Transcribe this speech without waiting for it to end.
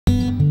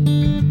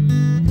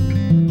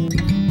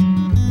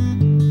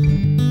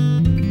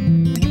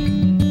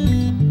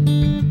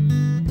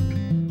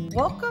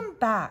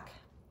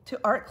to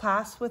art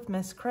class with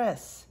Miss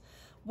Kris.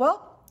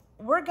 Well,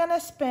 we're gonna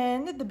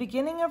spend the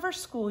beginning of our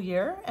school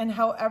year and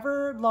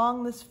however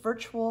long this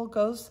virtual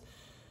goes,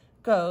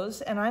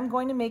 and I'm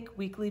going to make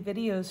weekly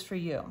videos for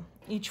you.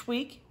 Each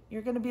week,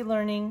 you're gonna be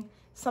learning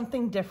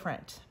something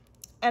different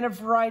and a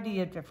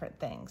variety of different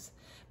things.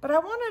 But I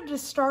wanted to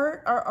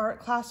start our art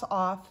class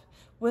off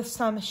with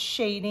some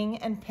shading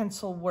and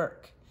pencil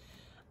work.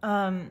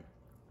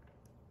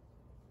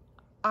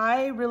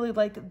 I really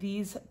like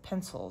these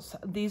pencils.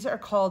 These are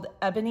called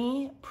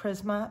Ebony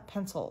Prisma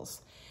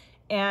pencils.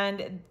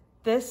 And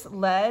this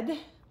lead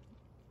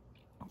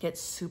gets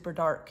super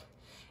dark.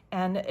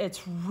 And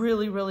it's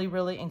really, really,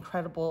 really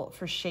incredible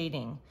for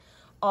shading.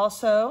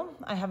 Also,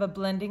 I have a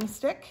blending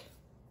stick,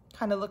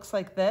 kind of looks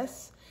like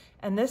this.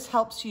 And this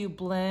helps you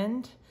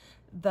blend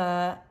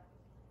the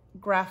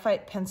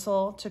graphite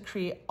pencil to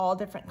create all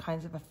different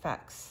kinds of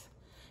effects.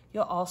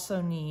 You'll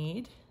also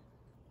need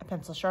a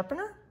pencil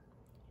sharpener.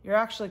 You're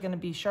actually going to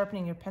be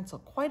sharpening your pencil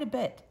quite a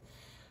bit.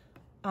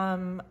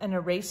 An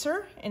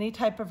eraser, any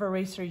type of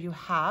eraser you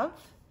have.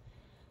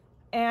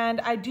 And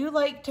I do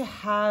like to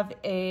have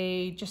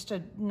just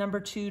a number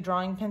 2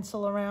 drawing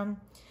pencil around.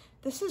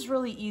 This is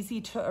really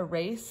easy to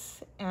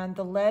erase and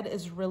the lead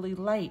is really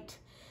light.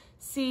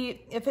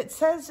 See, if it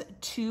says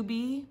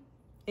 2B,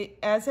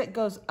 as it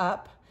goes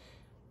up,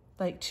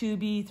 like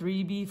 2B,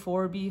 3B,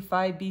 4B,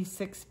 5B,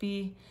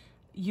 6B,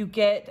 you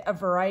get a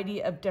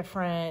variety of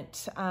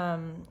different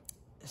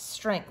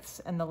strengths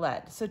in the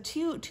lead. So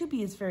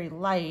 2B is very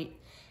light,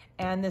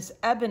 and this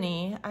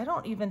ebony, I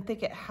don't even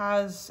think it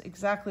has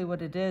exactly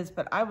what it is,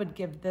 but I would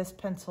give this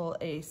pencil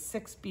a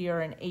 6B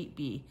or an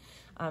 8B.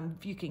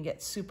 You can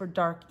get super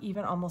dark,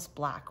 even almost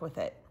black with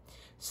it.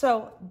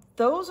 So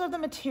those are the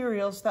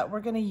materials that we're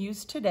going to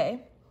use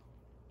today.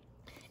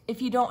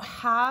 If you don't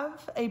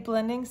have a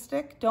blending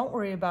stick, don't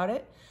worry about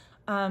it.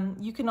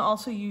 You can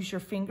also use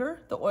your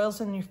finger. The oils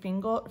in your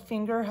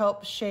finger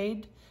help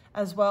shade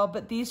as well,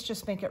 but these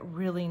just make it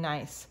really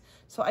nice.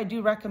 So I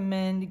do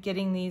recommend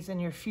getting these in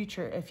your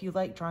future if you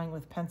like drawing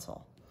with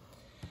pencil.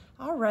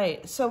 All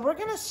right, so we're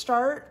gonna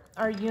start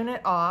our unit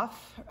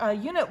off.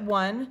 Unit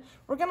 1,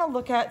 we're gonna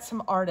look at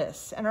some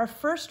artists, and our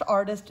first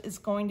artist is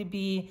going to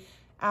be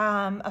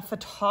a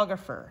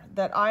photographer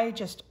that I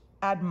just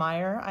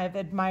admire. I've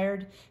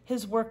admired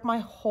his work my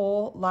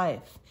whole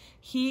life.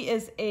 He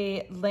is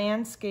a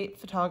landscape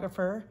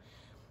photographer.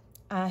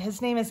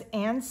 His name is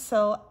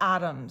Ansel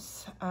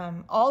Adams.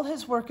 All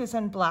his work is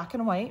in black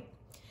and white,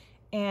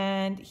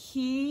 and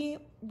he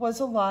was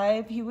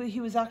alive. He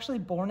was actually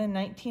born in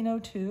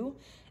 1902,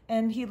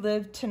 and he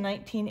lived to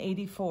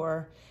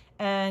 1984.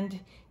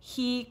 And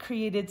he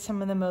created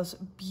some of the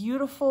most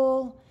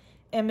beautiful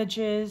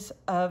images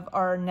of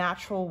our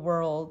natural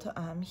world.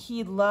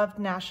 He loved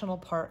national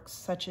parks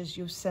such as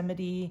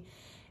Yosemite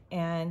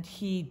and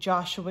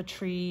Joshua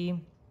Tree.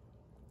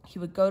 He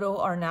would go to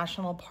our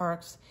national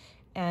parks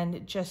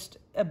and just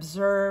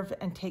observe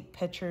and take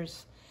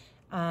pictures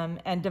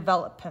and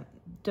develop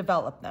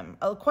them.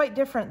 Quite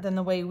different than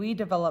the way we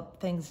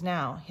develop things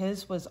now.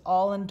 His was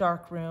all in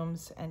dark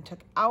rooms and took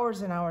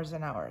hours and hours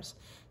and hours.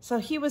 So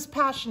he was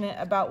passionate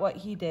about what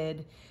he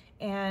did.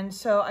 And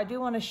so I do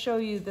want to show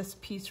you this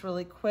piece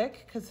really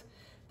quick, because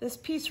this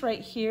piece right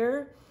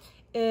here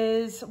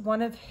is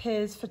one of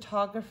his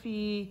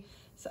photographies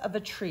of a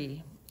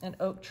tree, an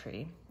oak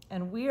tree.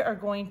 And we are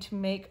going to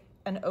make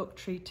an oak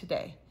tree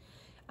today.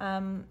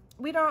 I'm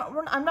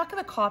not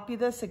going to copy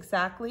this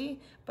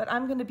exactly, but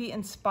I'm going to be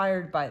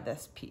inspired by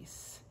this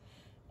piece.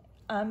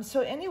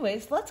 So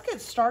anyways, let's get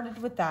started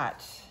with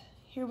that.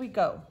 Here we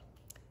go.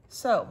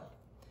 So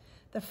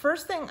the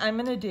first thing I'm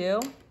going to do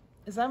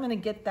is I'm going to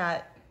get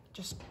that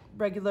just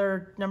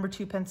regular number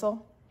 2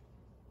 pencil,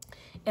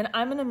 and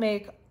I'm going to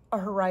make a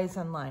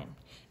horizon line.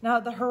 Now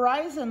the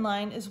horizon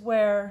line is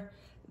where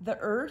the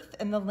earth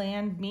and the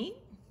land meet,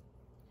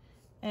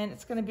 and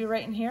it's going to be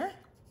right in here.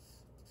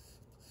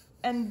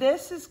 And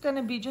this is going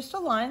to be just a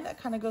line that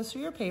kind of goes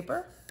through your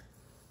paper.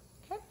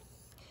 Okay.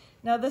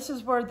 Now this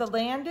is where the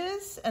land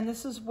is, and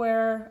this is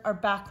where our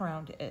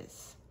background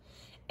is.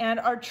 And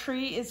our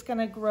tree is going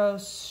to grow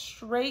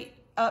straight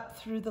up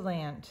through the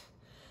land.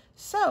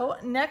 So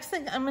next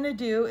thing I'm going to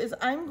do is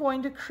I'm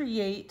going to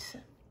create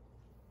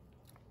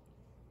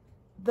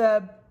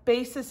the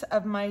basis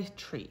of my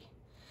tree.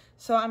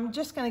 So I'm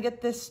just going to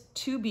get this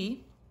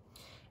 2B,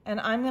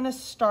 and I'm going to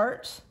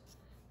start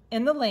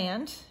in the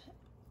land.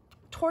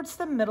 Towards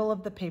the middle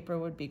of the paper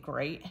would be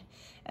great.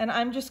 And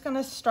I'm just going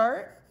to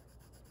start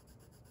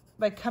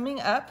by coming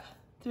up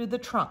through the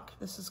trunk.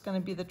 This is going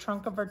to be the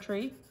trunk of our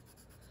tree.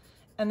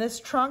 And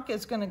this trunk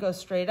is going to go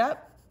straight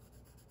up.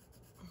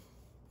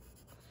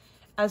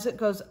 As it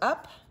goes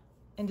up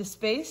into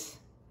space,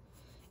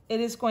 it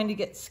is going to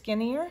get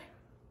skinnier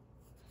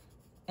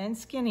and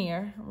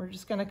skinnier. We're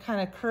just going to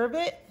kind of curve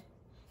it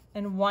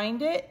and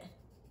wind it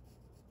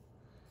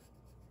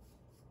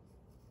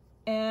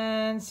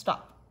and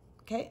stop.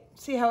 Okay,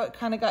 see how it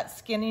kind of got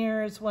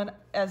skinnier as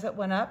it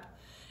went up?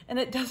 And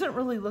it doesn't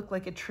really look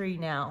like a tree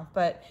now,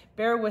 but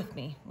bear with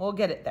me, we'll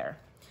get it there.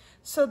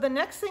 So the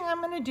next thing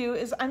I'm gonna do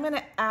is I'm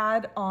gonna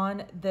add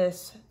on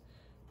this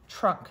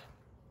trunk.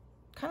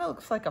 Kind of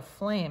looks like a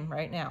flame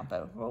right now,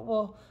 but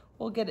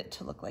we'll get it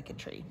to look like a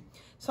tree.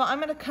 So I'm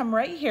gonna come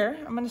right here.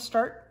 I'm gonna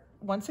start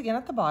once again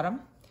at the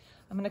bottom.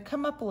 I'm gonna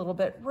come up a little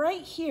bit.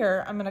 Right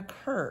here, I'm gonna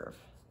curve.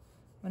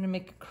 I'm gonna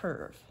make a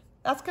curve.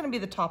 That's gonna be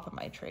the top of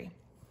my tree.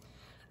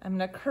 I'm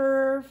gonna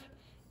curve,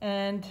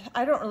 and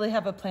I don't really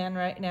have a plan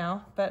right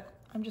now, but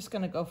I'm just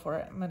gonna go for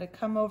it. I'm gonna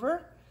come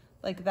over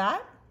like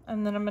that,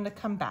 and then I'm gonna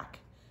come back.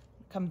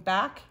 Come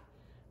back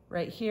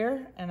right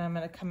here, and I'm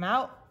gonna come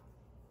out.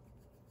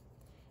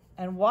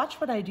 And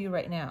watch what I do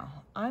right now.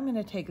 I'm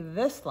gonna take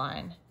this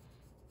line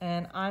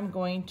and I'm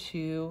going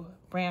to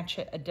branch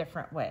it a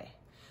different way.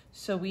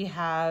 So we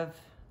have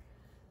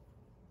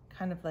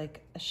kind of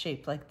like a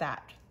shape like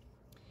that.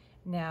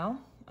 Now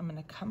I'm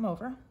gonna come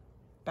over,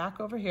 back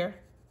over here,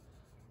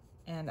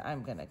 and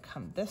I'm gonna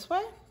come this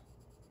way,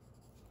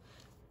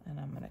 and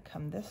I'm gonna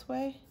come this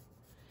way.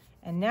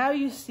 And now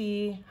you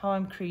see how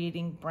I'm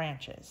creating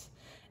branches.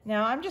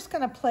 Now I'm just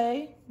gonna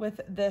play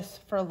with this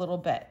for a little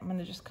bit. I'm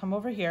gonna just come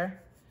over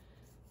here.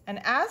 And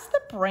as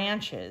the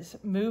branches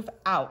move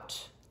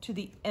out to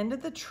the end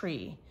of the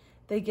tree,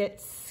 they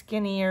get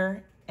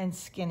skinnier and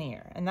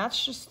skinnier. And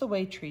that's just the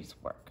way trees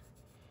work.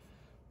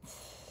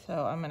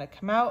 So I'm gonna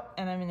come out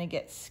and I'm gonna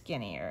get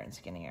skinnier and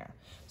skinnier.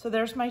 So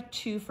there's my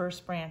 2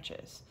 first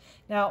branches.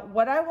 Now,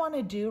 what I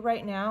wanna do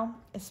right now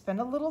is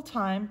spend a little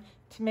time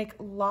to make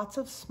lots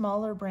of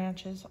smaller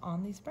branches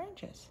on these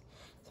branches.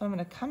 So I'm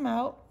gonna come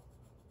out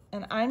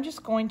and I'm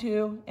just going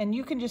to, and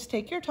you can just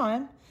take your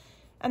time.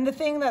 And the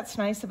thing that's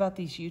nice about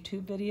these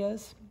YouTube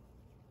videos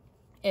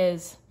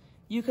is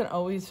you can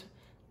always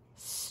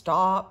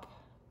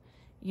stop,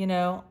 you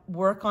know,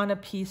 work on a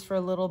piece for a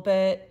little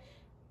bit,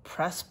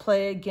 press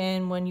play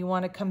again when you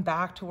want to come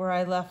back to where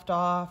I left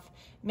off.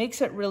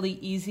 Makes it really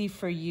easy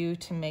for you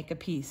to make a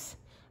piece.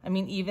 I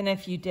mean, even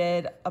if you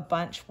did a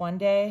bunch one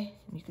day,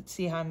 you could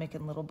see how I'm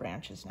making little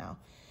branches now.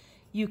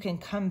 You can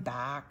come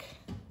back.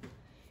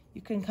 You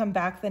can come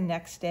back the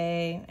next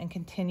day and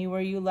continue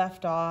where you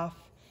left off.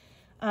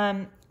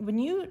 When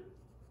you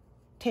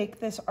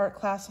take this art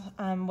class,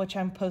 which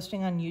I'm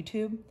posting on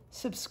YouTube,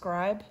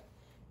 subscribe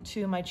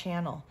to my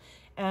channel.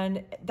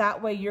 And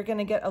that way you're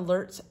gonna get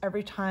alerts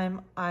every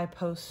time I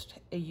post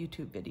a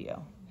YouTube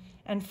video.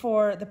 And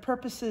for the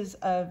purposes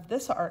of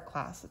this art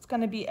class, it's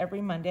gonna be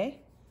every Monday.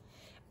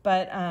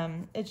 But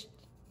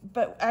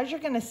as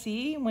you're gonna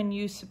see when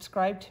you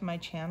subscribe to my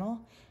channel,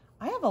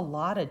 I have a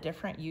lot of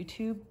different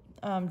YouTube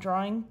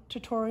drawing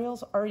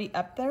tutorials already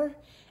up there.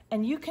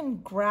 And you can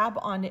grab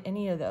onto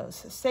any of those.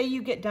 Say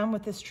you get done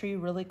with this tree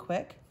really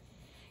quick,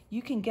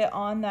 you can get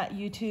on that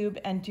YouTube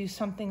and do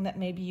something that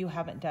maybe you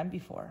haven't done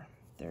before.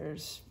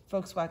 There's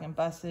Volkswagen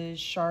buses,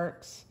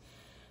 sharks,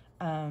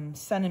 sun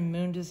and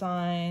moon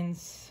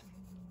designs.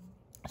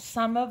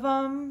 Some of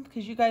them,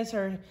 because you guys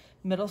are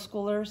middle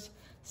schoolers,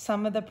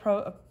 some of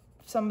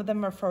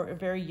them are for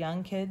very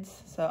young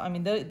kids. So, I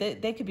mean,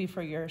 they could be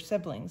for your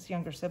siblings,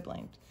 younger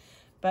siblings.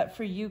 But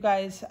for you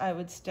guys, I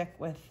would stick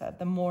with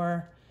the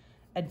more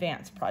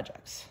advanced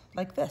projects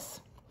like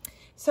this.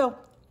 So,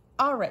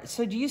 all right,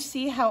 so do you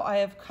see how I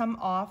have come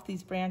off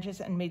these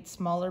branches and made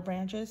smaller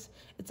branches?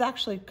 It's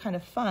actually kind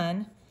of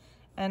fun.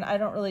 And I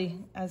don't really,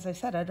 as I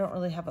said, I don't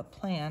really have a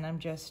plan. I'm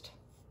just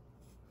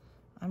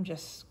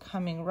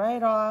coming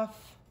right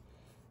off,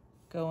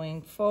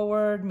 going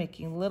forward,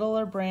 making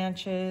littler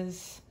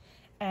branches.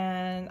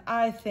 And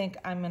I think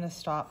I'm gonna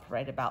stop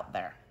right about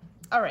there.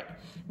 All right,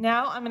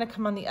 now I'm gonna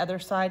come on the other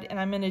side and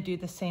I'm gonna do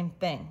the same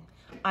thing.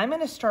 I'm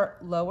gonna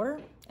start lower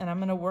and I'm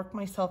gonna work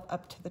myself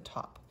up to the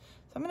top.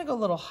 So I'm gonna go a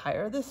little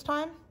higher this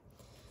time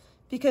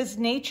because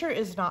nature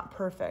is not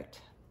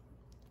perfect.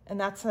 And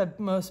that's the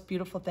most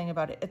beautiful thing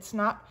about it. It's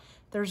not,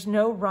 there's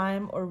no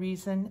rhyme or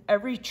reason.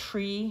 Every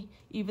tree,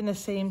 even the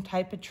same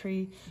type of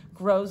tree,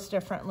 grows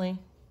differently.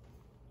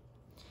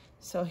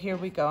 So here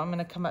we go. I'm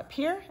gonna come up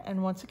here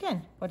and once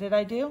again, what did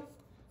I do?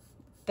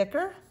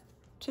 Thicker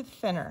to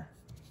thinner.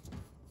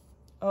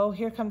 Oh,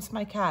 here comes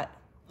my cat.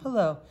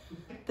 Hello.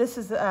 This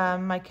is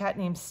my cat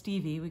named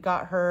Stevie. We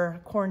got her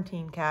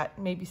quarantine cat.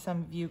 Maybe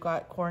some of you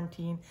got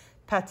quarantine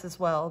pets as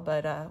well,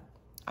 but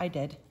I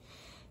did.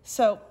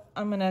 So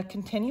I'm gonna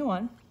continue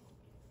on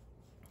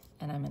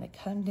and I'm gonna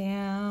come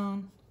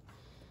down.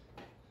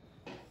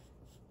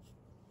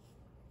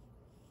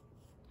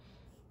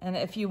 And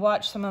if you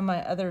watch some of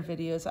my other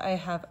videos, I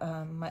have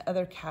my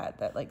other cat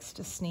that likes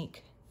to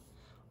sneak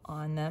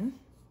on them.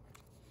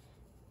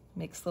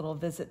 Makes little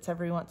visits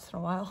every once in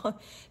a while.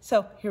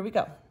 So here we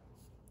go.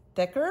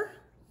 Thicker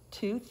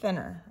to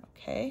thinner,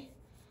 okay?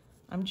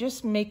 I'm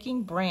just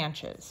making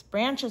branches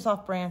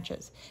off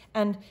branches.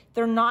 And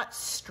they're not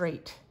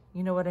straight,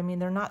 you know what I mean?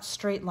 They're not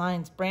straight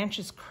lines.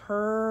 Branches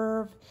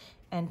curve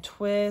and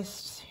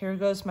twist. Here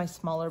goes my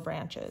smaller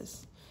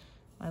branches,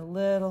 my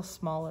little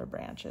smaller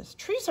branches.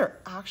 Trees are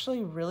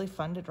actually really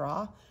fun to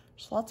draw.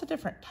 There's lots of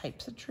different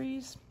types of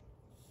trees.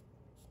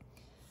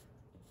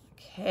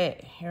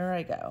 Okay, here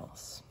I go,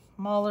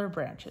 smaller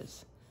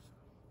branches.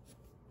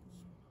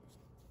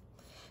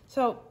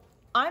 So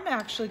I'm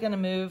actually gonna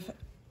move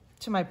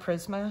to my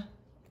Prisma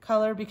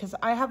color because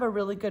I have a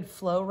really good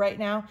flow right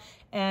now,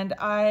 and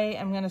I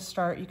am gonna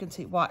start, you can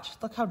see, watch,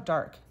 look how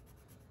dark.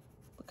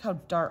 Look how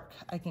dark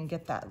I can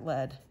get that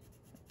lead.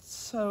 It's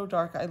so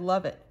dark, I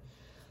love it.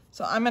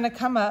 So I'm gonna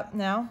come up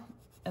now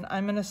and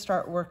I'm gonna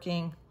start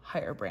working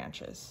higher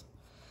branches.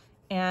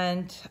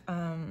 And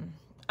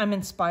I'm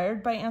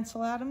inspired by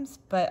Ansel Adams,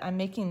 but I'm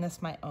making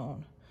this my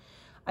own.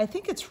 I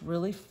think it's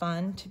really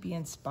fun to be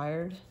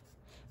inspired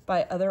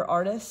by other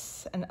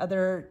artists and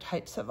other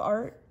types of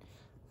art.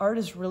 Art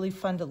is really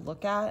fun to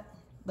look at.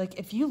 Like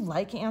if you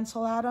like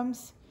Ansel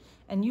Adams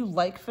and you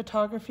like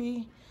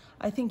photography,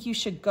 I think you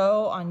should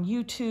go on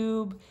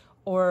YouTube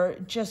or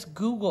just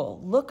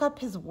Google, look up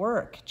his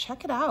work,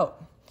 check it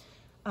out.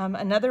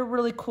 Another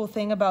really cool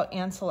thing about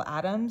Ansel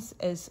Adams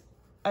is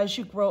as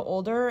you grow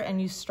older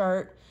and you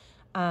start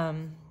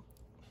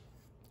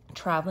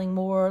traveling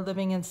more,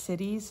 living in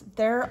cities,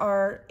 there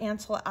are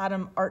Ansel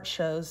Adams art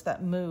shows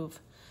that move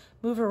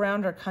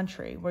around our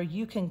country where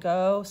you can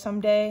go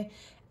someday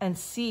and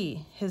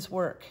see his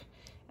work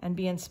and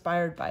be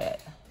inspired by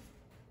it.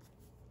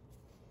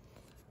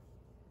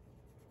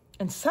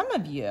 And some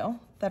of you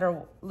that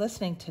are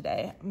listening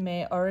today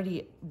may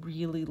already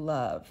really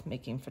love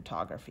making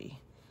photography.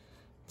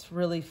 It's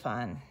really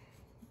fun.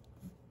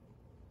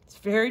 It's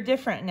very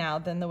different now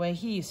than the way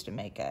he used to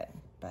make it.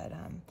 But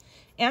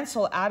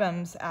Ansel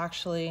Adams,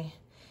 actually,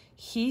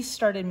 he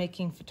started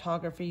making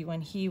photography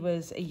when he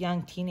was a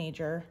young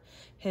teenager.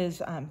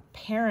 His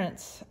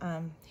parents,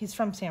 he's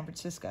from San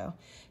Francisco.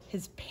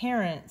 His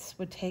parents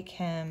would take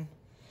him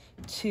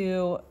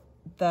to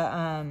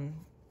the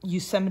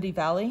Yosemite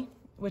Valley,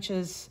 which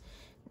is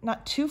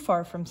not too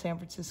far from San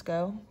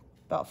Francisco,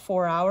 about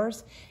 4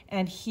 hours.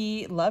 And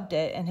he loved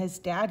it. And his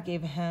dad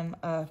gave him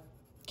a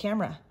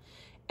camera.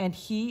 And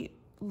he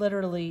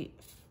literally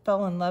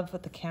fell in love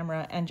with the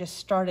camera and just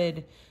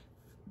started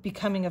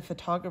becoming a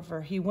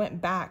photographer. He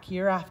went back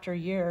year after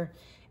year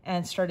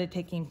and started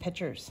taking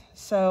pictures.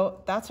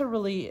 So that's a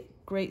really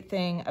great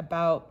thing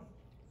about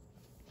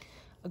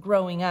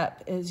growing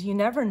up, is you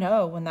never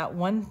know when that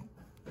one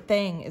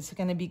thing is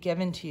going to be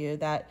given to you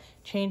that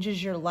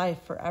changes your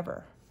life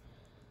forever.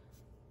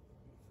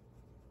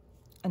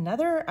 I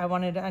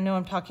know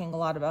I'm talking a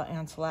lot about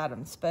Ansel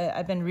Adams, but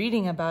I've been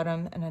reading about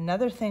him, and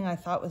another thing I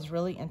thought was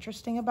really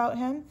interesting about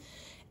him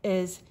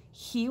is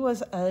he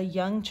was a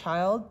young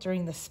child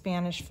during the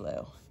Spanish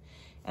flu.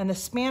 And the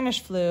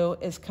Spanish flu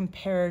is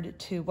compared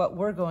to what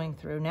we're going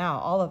through now,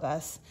 all of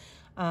us,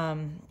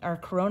 our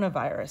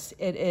coronavirus.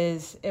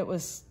 It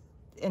was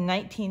in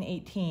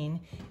 1918,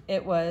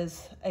 it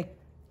was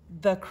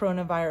the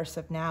coronavirus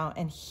of now,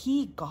 and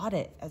he got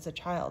it as a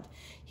child.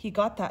 He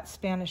got that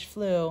Spanish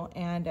flu,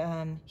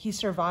 and he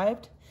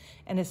survived,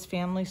 and his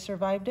family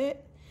survived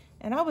it.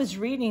 And I was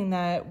reading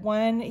that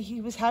when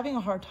he was having a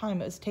hard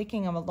time, it was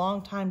taking him a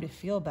long time to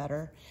feel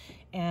better.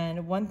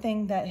 And one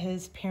thing that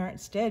his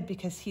parents did,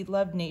 because he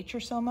loved nature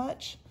so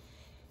much,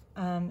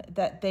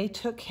 that they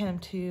took him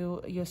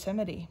to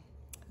Yosemite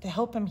to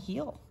help him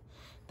heal.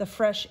 The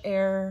fresh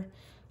air,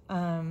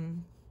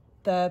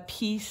 the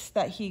peace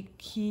that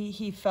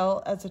he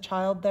felt as a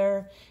child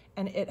there,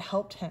 and it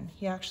helped him.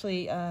 He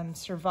actually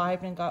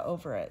survived and got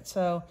over it.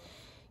 So,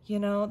 you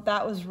know,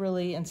 that was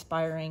really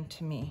inspiring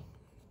to me,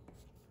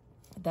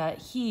 that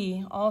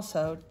he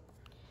also,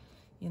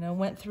 you know,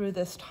 went through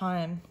this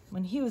time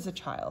when he was a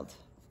child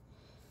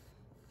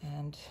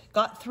and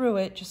got through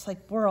it, just like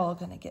we're all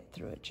going to get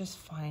through it just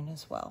fine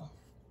as well.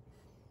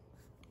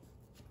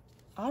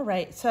 All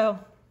right, so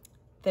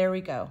there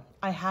we go.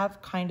 I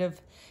have kind of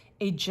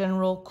a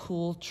general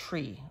cool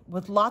tree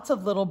with lots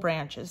of little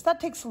branches. That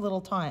takes a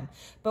little time.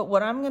 But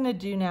what I'm going to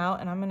do now,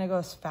 and I'm going to go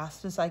as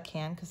fast as I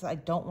can because I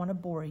don't want to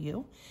bore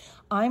you,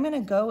 I'm going to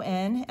go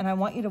in and I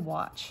want you to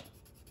watch.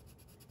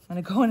 I'm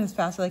going to go in as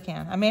fast as I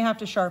can. I may have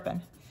to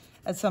sharpen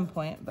at some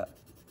point, but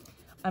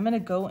I'm going to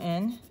go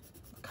in.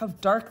 Look how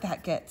dark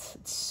that gets.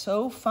 It's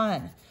so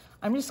fun.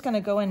 I'm just going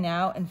to go in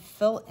now and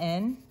fill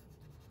in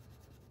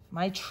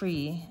my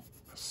tree.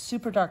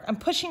 Super dark. I'm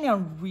pushing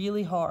down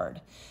really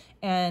hard.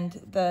 And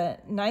the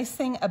nice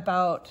thing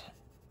about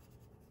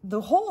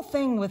the whole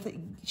thing with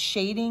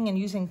shading and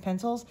using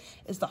pencils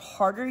is the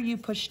harder you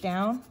push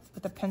down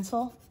with a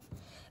pencil,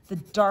 the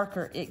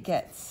darker it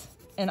gets.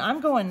 And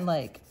I'm going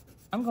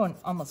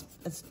almost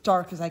as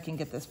dark as I can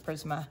get this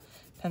Prisma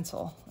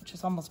pencil, which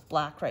is almost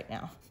black right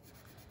now.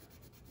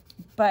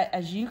 But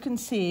as you can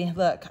see,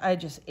 look, I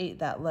just ate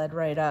that lead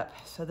right up.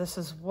 So this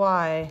is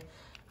why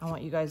I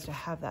want you guys to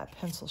have that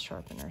pencil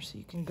sharpener so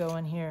you can go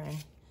in here and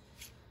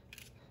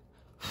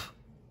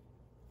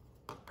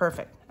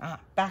perfect.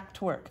 Back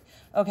to work.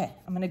 Okay,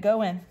 I'm gonna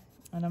go in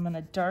and I'm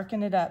gonna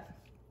darken it up.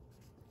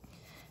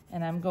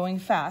 And I'm going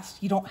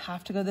fast. You don't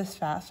have to go this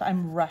fast.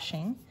 I'm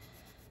rushing.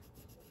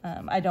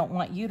 I don't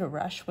want you to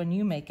rush when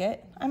you make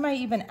it. I might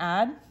even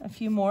add a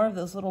few more of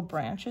those little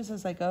branches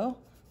as I go.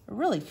 They're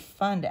really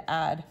fun to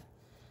add.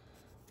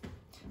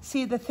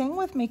 See, the thing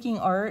with making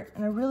art,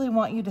 and I really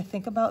want you to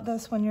think about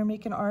this when you're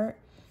making art,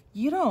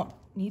 you don't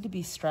need to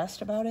be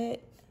stressed about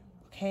it.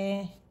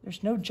 okay?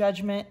 There's no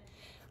judgment.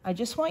 I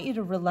just want you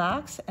to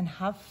relax and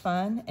have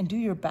fun and do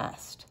your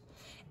best.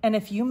 And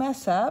if you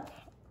mess up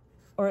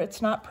or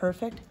it's not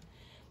perfect,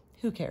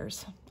 who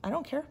cares? I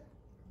don't care.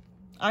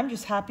 I'm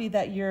just happy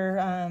that you're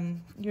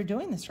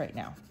doing this right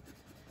now.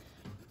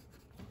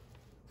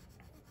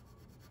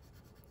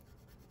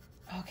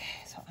 Okay,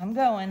 so I'm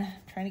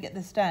trying to get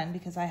this done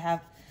because I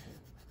have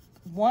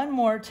one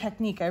more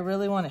technique I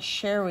really want to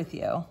share with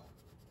you.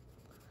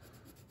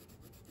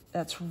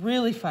 That's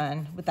really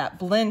fun with that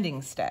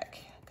blending stick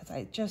because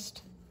I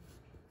just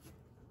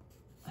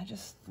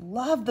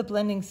love the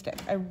blending stick.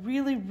 I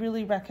really,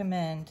 really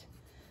recommend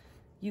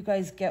you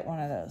guys get one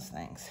of those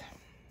things.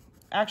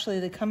 Actually,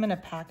 they come in a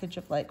package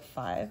of like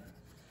 5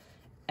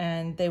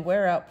 and they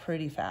wear out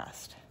pretty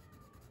fast.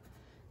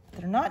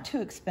 They're not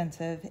too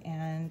expensive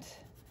and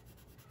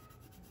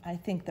I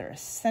think they're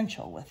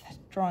essential with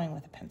drawing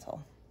with a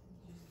pencil.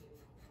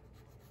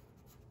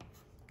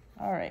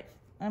 All right,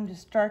 I'm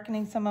just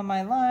darkening some of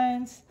my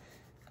lines,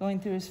 going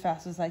through as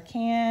fast as I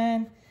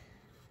can.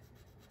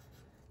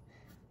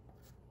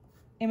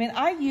 I mean,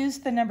 I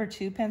used the number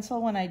 2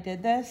 pencil when I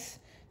did this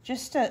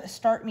just to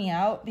start me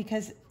out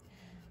because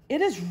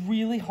it is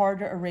really hard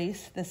to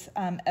erase this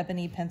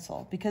ebony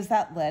pencil because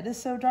that lead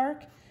is so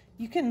dark.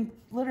 You can't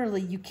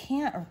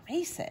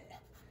erase it.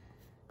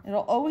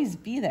 It'll always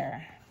be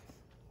there.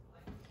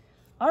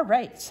 All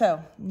right,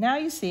 so now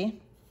you see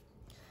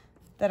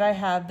that I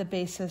have the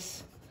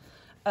basis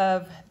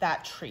of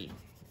that tree.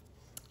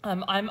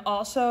 I'm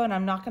also, and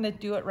I'm not gonna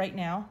do it right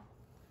now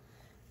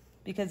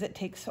because it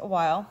takes a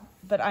while,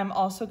 but I'm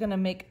also gonna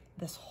make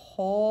this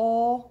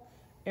whole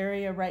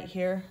area right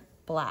here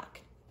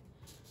black.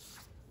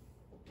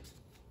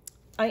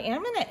 I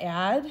am gonna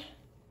add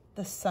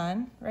the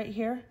sun right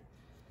here.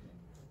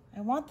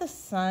 I want the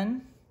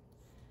sun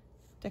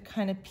to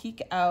kind of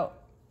peek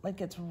out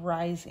like it's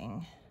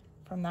rising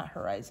from that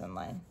horizon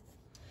line.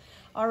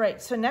 All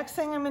right, so next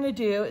thing I'm gonna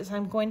do is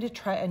I'm going to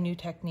try a new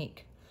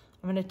technique.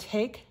 I'm gonna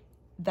take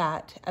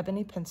that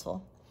ebony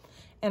pencil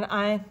and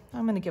I'm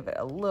gonna give it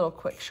a little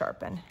quick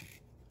sharpen.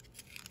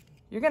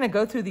 You're gonna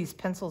go through these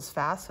pencils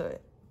fast, so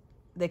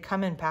they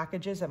come in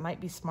packages. It might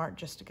be smart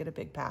just to get a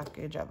big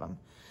package of them.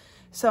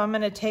 So I'm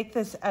gonna take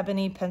this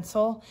ebony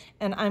pencil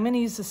and I'm gonna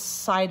use the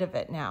side of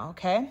it now,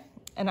 okay?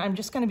 And I'm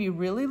just gonna be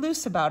really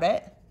loose about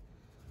it.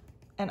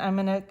 And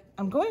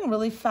I'm going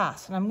really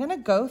fast and I'm gonna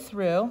go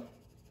through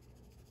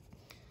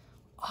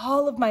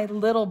all of my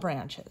little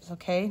branches,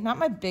 okay? Not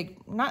my big,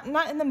 not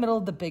in the middle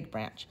of the big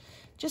branch,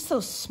 just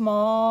those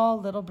small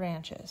little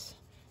branches.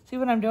 See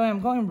what I'm doing?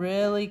 I'm going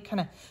really kind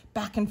of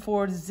back and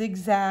forth,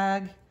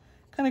 zigzag,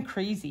 kind of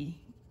crazy.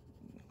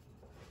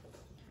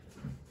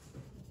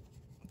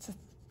 It's a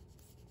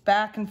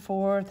back and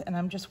forth, and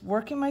I'm just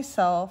working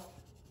myself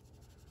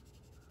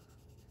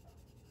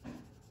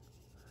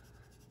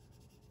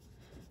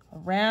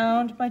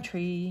around my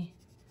tree,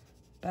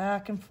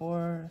 back and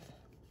forth.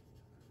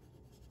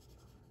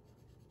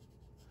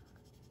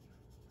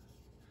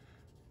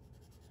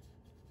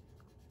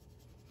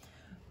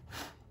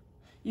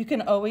 You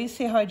can always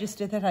see how I just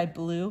did that, I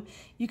blew.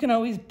 You can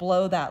always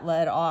blow that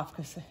lead off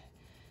because it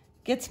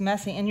gets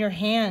messy. And your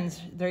hands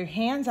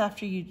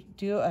after you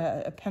do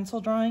a pencil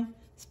drawing,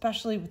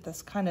 especially with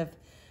this kind of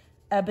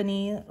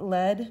ebony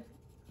lead,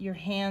 your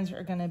hands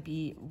are gonna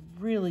be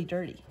really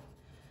dirty.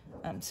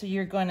 So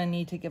you're gonna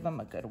need to give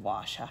them a good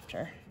wash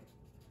after.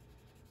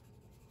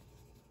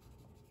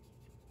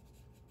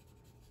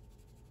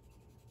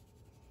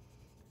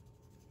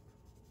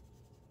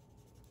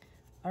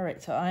 All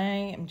right, so I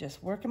am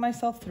just working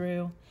myself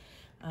through,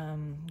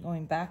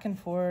 going back and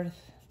forth.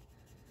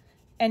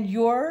 And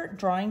your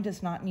drawing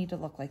does not need to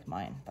look like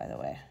mine, by the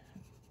way.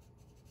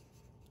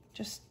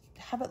 Just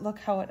have it look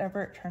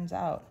however it turns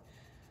out.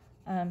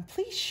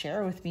 Please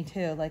share with me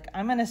too. Like,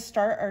 I'm gonna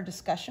start our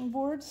discussion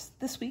boards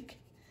this week,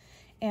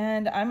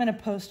 and I'm gonna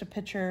post a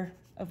picture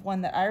of one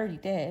that I already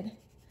did.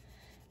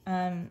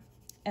 And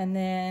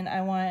then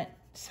I want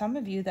some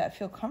of you that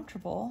feel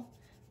comfortable,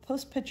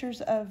 post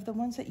pictures of the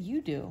ones that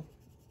you do.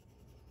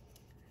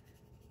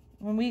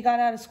 When we got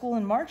out of school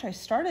in March, I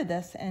started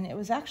this, and it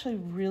was actually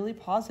really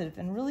positive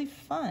and really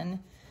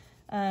fun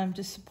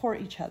to support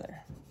each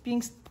other.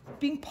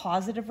 Being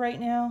positive right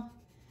now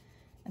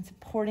and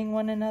supporting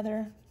one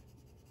another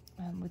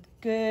with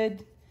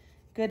good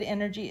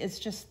energy is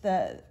just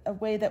a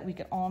way that we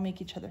can all make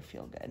each other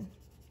feel good.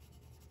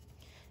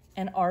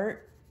 And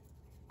art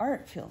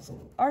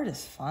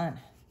is fun.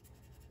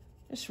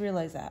 Just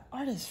realize that.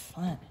 Art is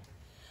fun.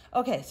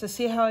 Okay, so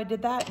see how I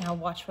did that? Now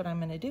watch what I'm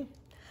gonna do.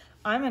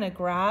 I'm gonna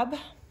grab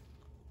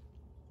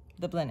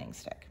the blending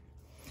stick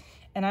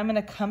and I'm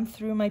gonna come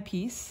through my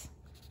piece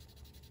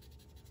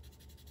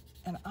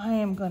and I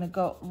am gonna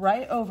go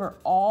right over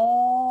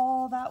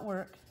all that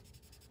work.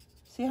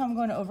 See how I'm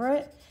going over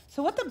it?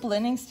 So what the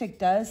blending stick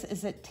does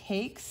is it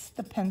takes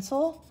the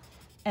pencil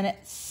and it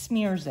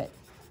smears it.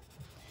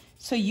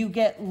 So you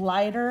get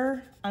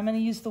lighter, I'm gonna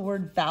use the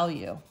word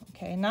value,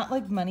 okay? Not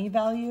like money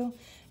value,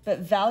 but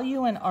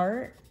value in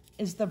art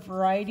is the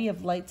variety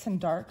of lights and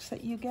darks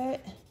that you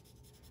get.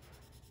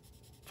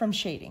 from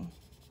shading.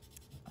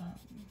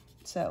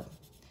 So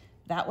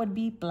that would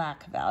be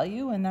black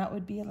value, and that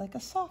would be like a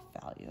soft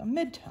value, a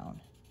mid-tone.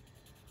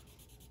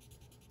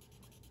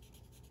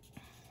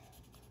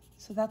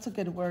 So that's a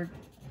good word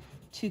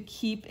to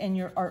keep in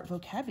your art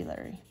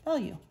vocabulary,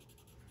 value.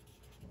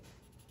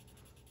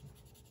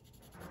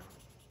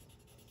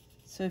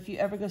 So if you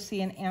ever go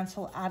see an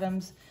Ansel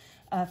Adams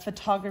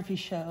photography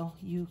show,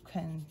 you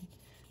can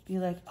be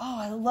like, oh,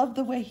 I love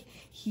the way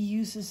he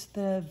uses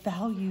the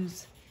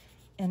values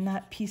in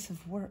that piece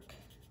of work.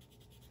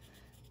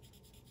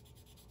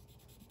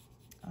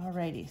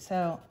 Alrighty,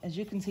 so as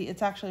you can see,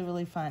 it's actually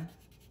really fun.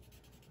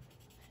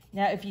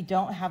 Now, if you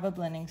don't have a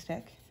blending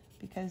stick,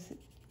 because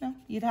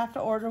you'd have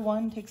to order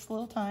one, takes a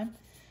little time,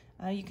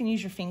 you can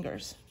use your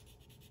fingers.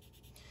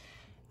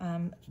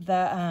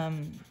 The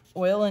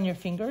oil in your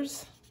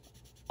fingers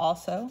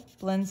also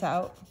blends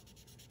out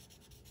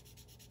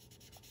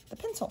the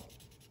pencil.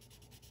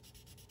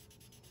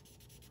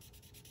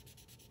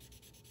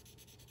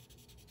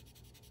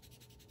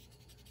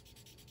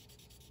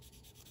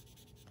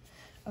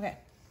 Okay,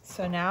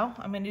 so now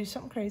I'm gonna do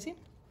something crazy.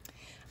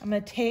 I'm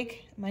gonna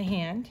take my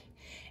hand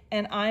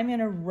and I'm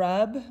gonna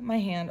rub my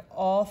hand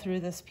all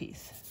through this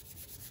piece.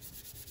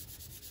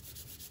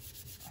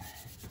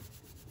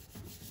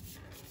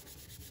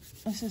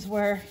 This is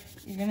where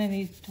you're gonna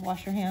need to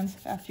wash your hands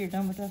after you're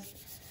done with this,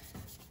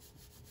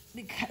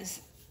 because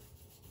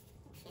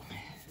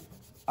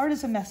art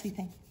is a messy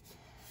thing.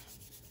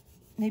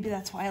 Maybe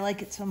that's why I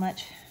like it so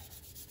much.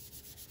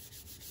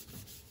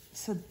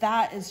 So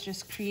that is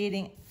just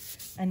creating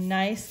a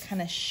nice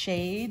kind of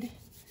shade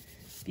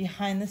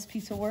behind this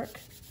piece of work.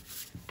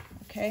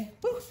 Okay,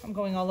 woo, I'm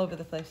going all over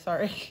the place,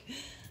 sorry.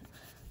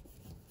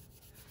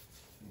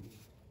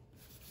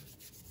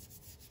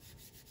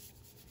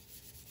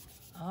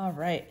 All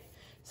right,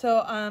 so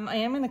I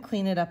am gonna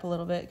clean it up a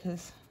little bit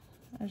because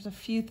there's a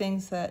few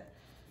things that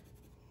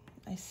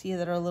I see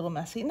that are a little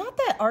messy. Not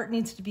that art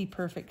needs to be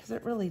perfect, because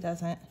it really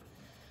doesn't.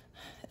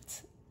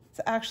 It's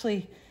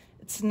actually,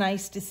 it's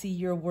nice to see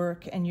your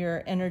work and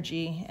your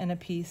energy in a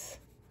piece.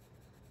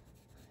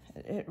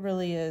 It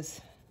really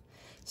is.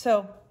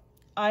 So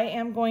I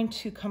am going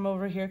to come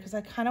over here because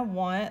I kind of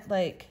want,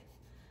 like,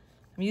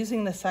 I'm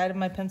using the side of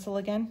my pencil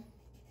again.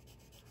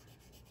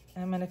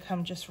 I'm going to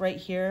come just right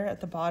here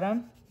at the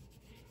bottom.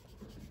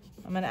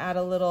 I'm going to add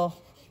a little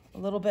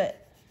bit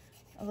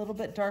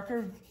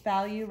darker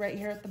value right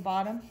here at the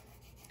bottom.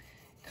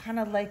 Kind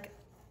of like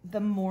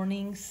the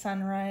morning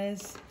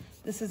sunrise.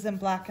 This is in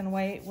black and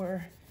white,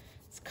 where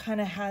it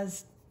kind of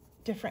has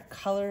different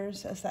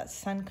colors as that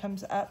sun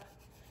comes up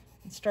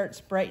and starts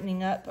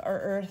brightening up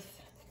our earth.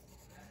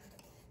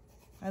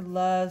 I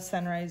love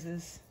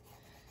sunrises.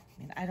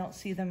 I mean, I don't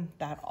see them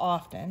that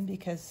often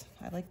because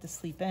I like to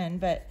sleep in,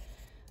 but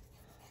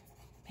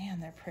man,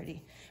 they're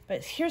pretty.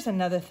 But here's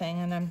another thing,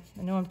 and I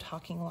know I'm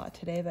talking a lot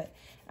today, but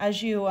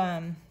as you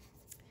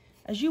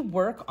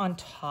work on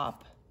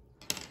top,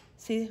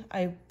 see,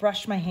 I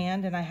brush my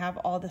hand and I have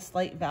all this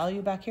light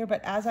value back here,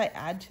 but as I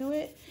add to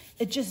it,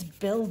 it just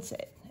builds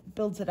it. It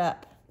builds it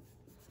up,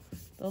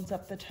 builds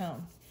up the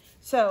tone.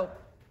 So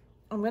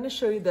I'm going to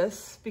show you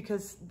this,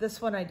 because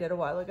this one I did a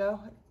while ago.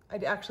 I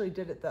actually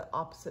did it the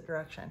opposite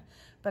direction,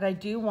 but I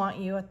do want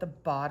you at the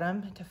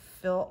bottom to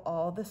fill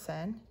all this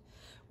in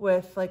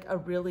with like a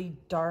really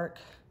dark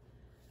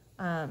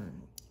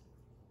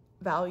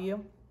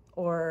value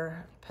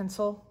or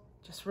pencil.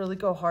 Just really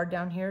go hard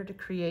down here to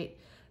create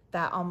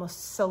that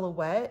almost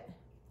silhouette,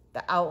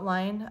 the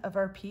outline of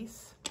our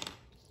piece.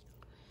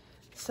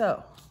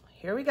 So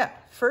here we go.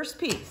 First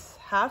piece,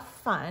 have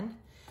fun.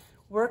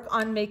 Work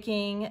on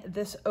making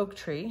this oak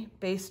tree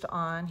based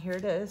on, here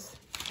it is,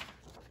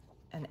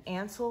 an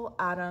Ansel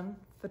Adams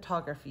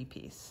photography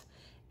piece.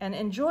 And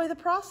enjoy the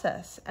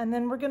process. And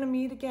then we're gonna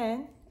meet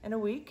again in a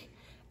week,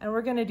 and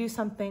we're gonna do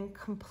something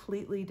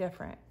completely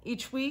different.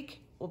 Each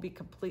week will be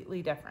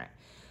completely different.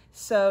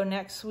 So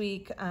next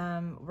week,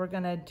 we're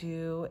gonna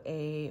do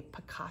a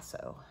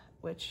Picasso,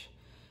 which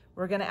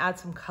we're gonna add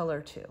some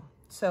color to.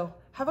 So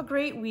have a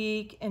great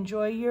week.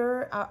 Enjoy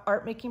your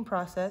art making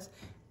process.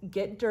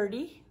 Get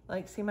dirty,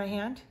 like see my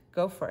hand?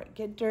 Go for it,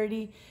 get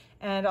dirty.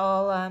 And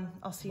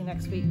I'll see you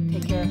next week.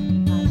 Take care.